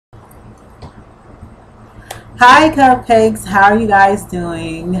Hi, cupcakes. How are you guys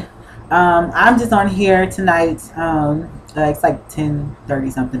doing? I'm just on here tonight. It's like 10:30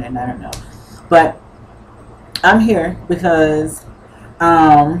 something, and I don't know, but I'm here because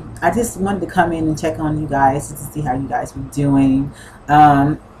I just wanted to come in and check on you guys just to see how you guys were doing.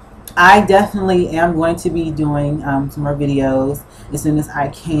 Um, I definitely am going to be doing some more videos as soon as I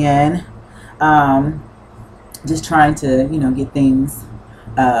can. Um, just trying to get things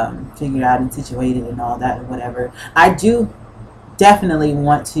figured out and situated and all that and whatever. I do definitely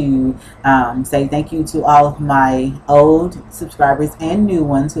want to say thank you to all of my old subscribers and new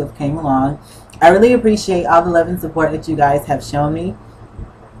ones who have came along. I really appreciate all the love and support that you guys have shown me.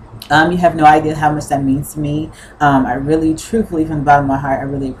 You have no idea how much that means to me. I really, truthfully, from the bottom of my heart, I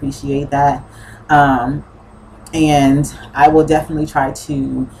really appreciate that. Um, and I will definitely try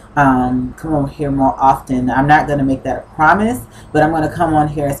to come on here more often. I'm not going to make that a promise, but I'm going to come on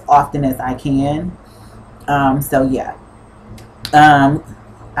here as often as I can. So yeah. Um,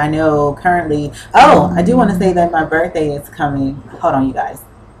 I know currently. Oh, I do want to say that my birthday is coming. Hold on, you guys.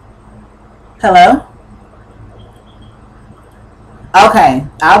 Hello? Okay,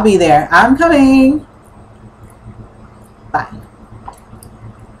 I'll be there. I'm coming. Bye.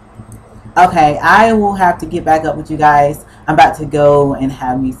 Okay, I will have to get back up with you guys. I'm about to go and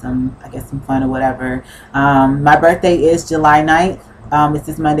have me some, I guess, some fun or whatever. My birthday is July 9th. It's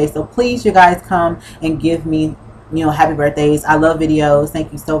this Monday, so please, you guys, come and give me, happy birthdays. I love videos.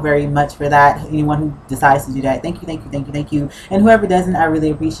 Thank you so very much for that. Anyone who decides to do that, thank you, thank you, thank you, thank you. And whoever doesn't, I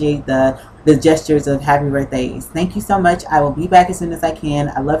really appreciate the gestures of happy birthdays. Thank you so much. I will be back as soon as I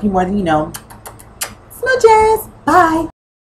can. I love you more than you know. Smooches. Bye.